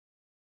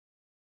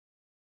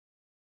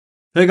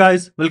Hey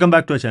guys, welcome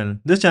back to our channel.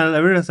 This channel,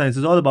 Everyday Data Science,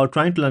 is all about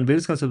trying to learn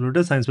various concepts of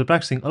data science by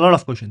practicing a lot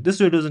of questions. This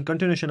video is in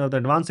continuation of the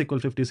Advanced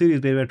SQL 50 series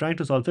where we are trying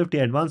to solve 50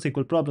 advanced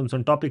SQL problems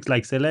on topics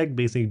like select,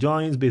 basic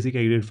joins, basic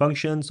aggregate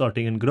functions,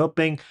 sorting and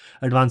grouping,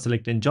 advanced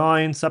select and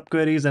join,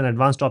 subqueries, and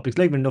advanced topics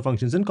like window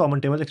functions and common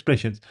table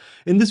expressions.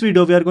 In this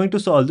video, we are going to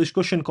solve this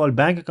question called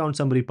Bank Account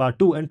Summary Part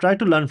 2 and try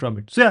to learn from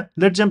it. So yeah,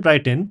 let's jump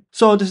right in.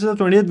 So this is the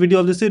 20th video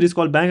of the series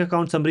called Bank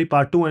Account Summary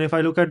Part 2, and if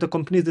I look at the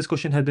companies this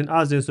question has been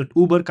asked, is that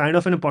Uber, kind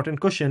of an important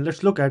question.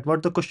 Let's look at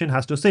what the question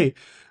has to say.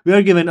 We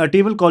are given a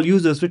table called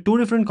users with two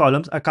different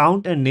columns,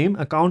 account and name.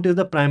 Account is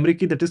the primary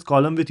key, that is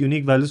column with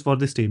unique values for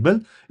this table.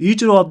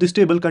 Each row of this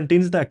table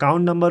contains the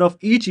account number of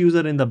each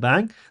user in the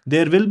bank.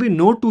 There will be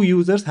no two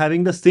users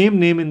having the same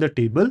name in the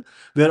table.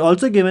 We are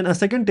also given a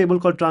second table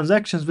called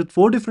transactions with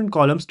four different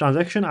columns: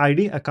 transaction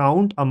ID,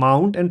 account,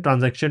 amount, and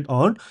transaction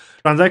earned.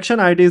 Transaction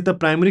ID is the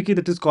primary key,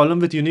 that is column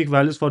with unique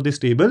values for this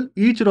table.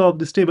 Each row of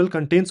this table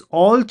contains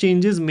all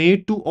changes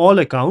made to all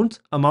accounts.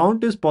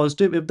 Amount is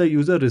positive if the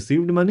user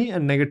received money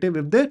and negative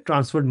if they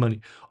transferred money.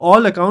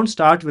 All accounts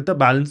start with a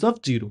balance of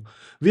 0.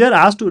 We are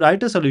asked to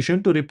write a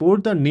solution to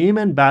report the name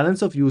and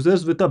balance of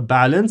users with a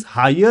balance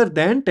higher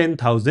than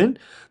 10,000.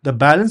 The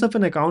balance of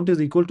an account is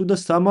equal to the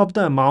sum of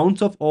the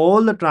amounts of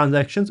all the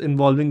transactions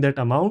involving that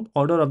amount.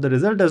 Order of the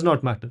result does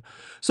not matter.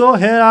 So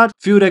here are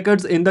few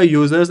records in the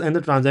users and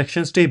the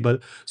transactions table.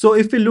 So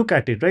if we look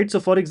at it, right? So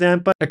for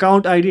example,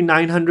 account ID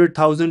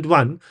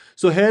 900,001.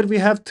 So here we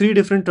have three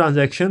different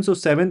transactions. So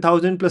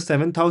 7,000 plus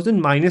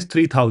 7,000 minus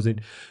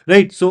 3,000,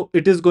 right? So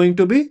it is going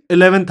to be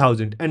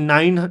 11,000, and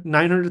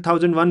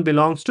 900,001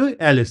 belongs to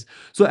Alice.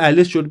 So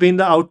Alice should be in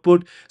the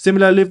output.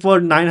 Similarly for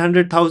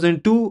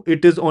 900,002,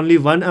 it is only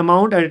one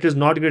amount and it is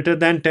not greater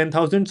than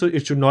 10,000. So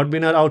it should not be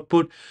in our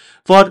output.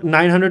 For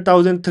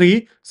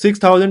 900,003,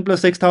 6,000 plus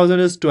 6,000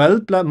 is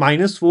 12, plus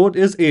minus 4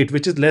 is 8,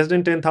 which is less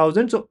than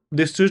 10,000. So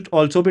this should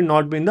also be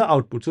not be in the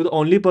output. So the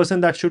only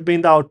person that should be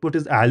in the output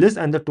is Alice,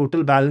 and the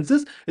total balance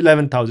is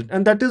 11,000.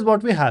 And that is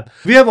what we have.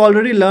 We have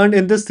already learned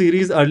in this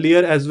series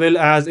earlier as well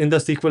as in the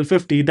SQL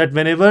 50 that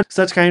whenever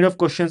such kind of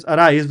questions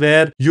arise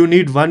where you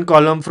need one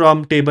column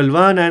from table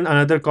 1 and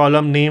another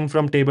column name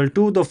from table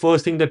 2, the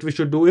first thing that we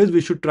should do is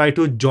we should try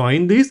to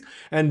join these.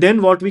 And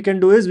then what we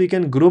can do is we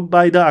can group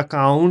by the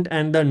account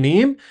and the name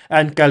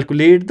and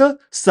calculate the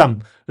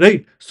sum,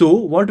 right? So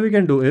what we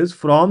can do is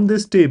from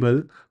this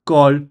table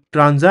called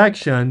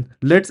transaction,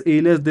 let's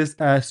alias this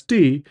as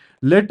T.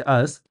 Let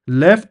us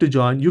left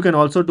join. You can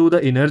also do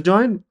the inner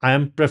join. I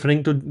am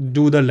preferring to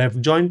do the left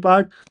join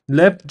part.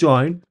 Left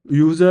join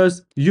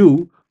users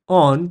U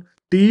on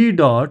T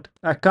dot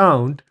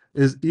account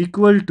is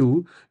equal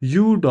to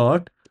U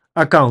dot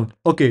account.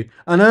 Okay,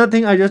 another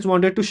thing I just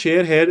wanted to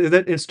share here is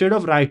that instead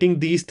of writing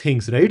these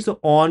things, right, so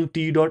on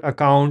T dot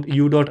account,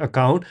 U dot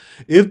account,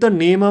 if the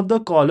name of the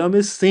column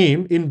is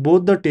same in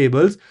both the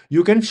tables,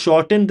 you can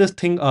shorten this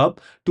thing up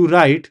to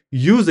write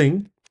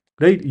using,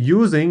 right,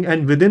 using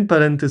and within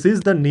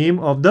parentheses the name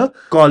of the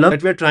column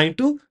that we're trying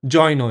to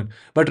join on.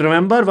 But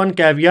remember one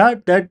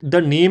caveat, that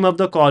the name of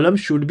the column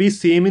should be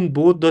same in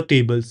both the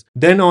tables,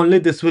 then only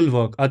this will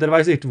work,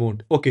 otherwise it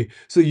won't. Okay,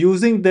 so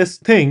using this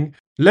thing,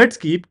 let's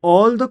keep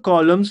all the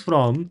columns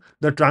from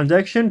the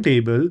transaction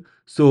table.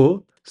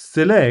 So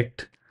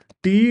select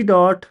T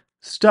dot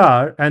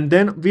star, and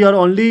then we are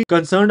only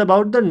concerned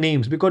about the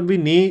names because we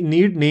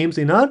need names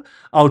in our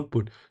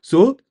output.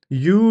 So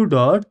U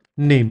dot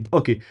name.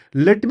 Okay,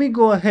 let me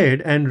go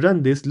ahead and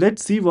run this.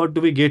 Let's see what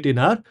do we get in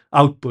our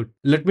output.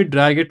 Let me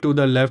drag it to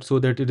the left so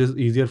that it is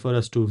easier for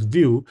us to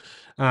view.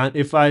 And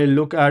if I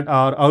look at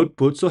our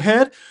output, so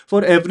here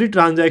for every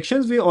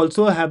transactions we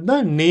also have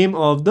the name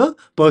of the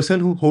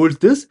person who holds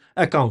this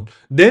account.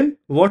 Then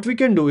what we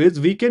can do is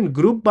we can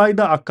group by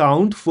the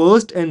account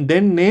first and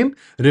then name.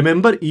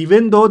 Remember,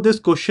 even though this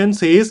question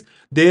says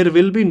there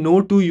will be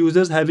no two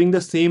users having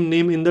the same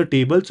name in the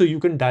table, so you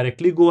can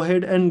directly go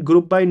ahead and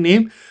group by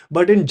name.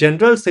 But in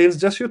general sense,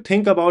 just you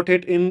think about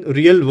it, in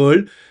real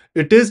world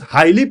it is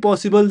highly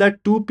possible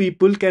that two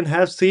people can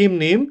have same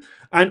name,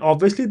 and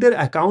obviously their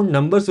account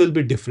numbers will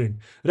be different,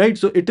 right?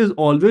 So it is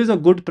always a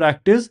good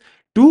practice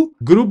to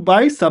group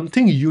by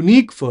something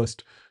unique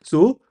first.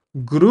 So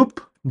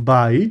group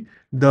by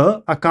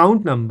the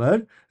account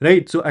number,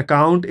 right? So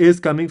account is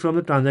coming from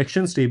the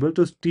transactions table,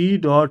 so T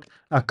dot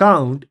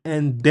account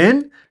and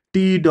then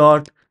T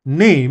dot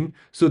name.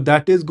 So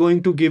that is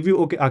going to give you,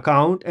 okay,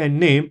 account and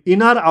name.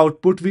 In our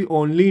output we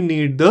only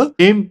need the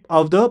name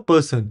of the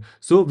person,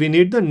 so we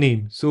need the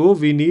name. So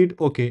we need,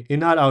 okay,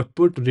 in our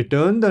output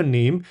return the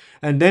name,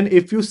 and then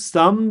if you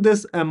sum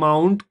this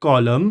amount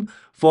column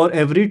for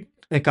every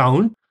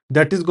account,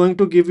 that is going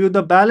to give you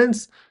the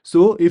balance.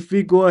 So if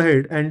we go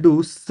ahead and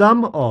do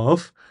sum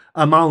of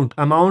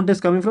amount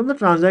is coming from the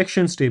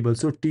transactions table,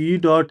 so T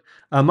dot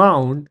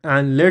amount,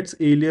 and let's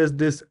alias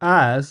this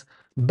as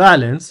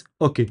balance.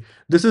 Okay,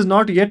 this is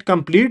not yet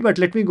complete, but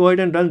let me go ahead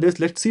and run this.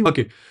 Let's see.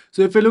 Okay,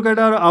 so if we look at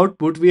our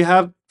output, we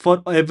have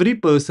for every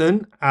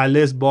person,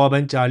 Alice, Bob,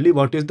 and Charlie,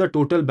 what is the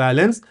total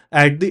balance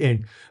at the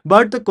end.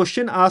 But the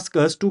question asks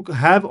us to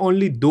have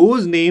only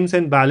those names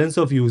and balance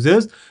of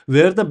users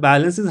where the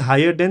balance is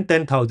higher than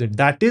 10,000.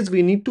 That is,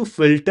 we need to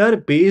filter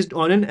based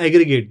on an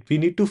aggregate. We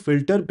need to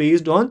filter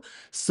based on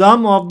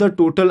sum of the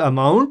total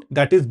amount,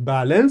 that is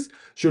balance,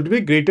 should be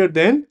greater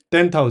than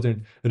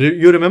 10,000.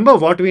 You remember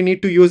what we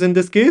need to use in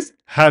this case?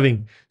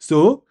 Having.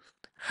 So,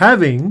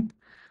 having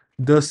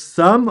the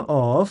sum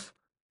of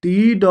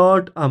t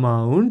dot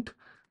amount.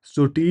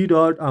 So, t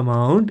dot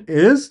amount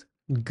is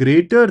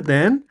greater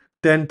than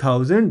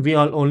 10,000. We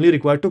are only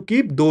required to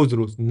keep those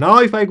rows. Now,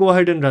 if I go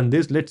ahead and run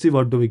this, let's see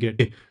what do we get.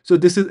 Okay, so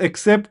this is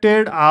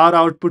accepted. Our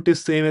output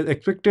is same as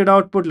expected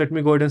output. Let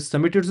me go ahead and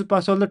submit it to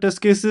pass all the test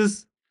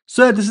cases.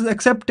 So yeah, this is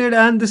accepted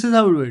and this is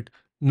how we do it.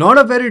 Not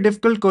a very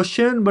difficult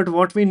question, but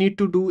what we need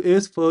to do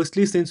is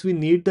firstly, since we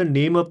need the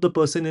name of the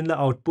person in the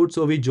output,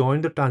 so we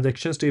join the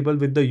transactions table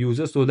with the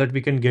user so that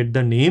we can get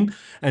the name.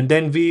 And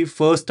then we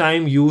first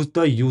time use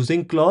the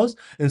using clause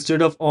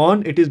instead of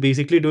on. It is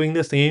basically doing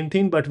the same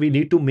thing, but we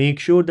need to make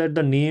sure that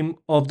the name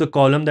of the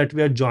column that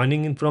we are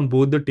joining in from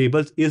both the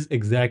tables is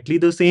exactly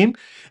the same.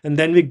 And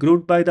then we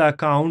group by the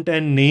account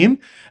and name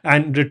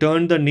and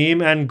returned the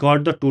name and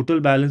got the total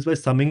balance by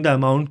summing the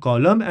amount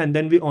column. And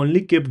then we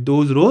only kept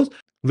those rows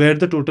where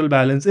the total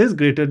balance is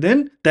greater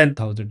than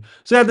 10,000.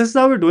 So yeah, this is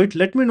how we do it.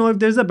 Let me know if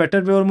there's a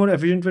better way or more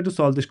efficient way to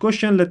solve this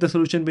question. Let the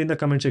solution be in the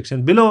comment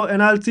section below,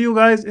 and I'll see you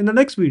guys in the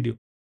next video.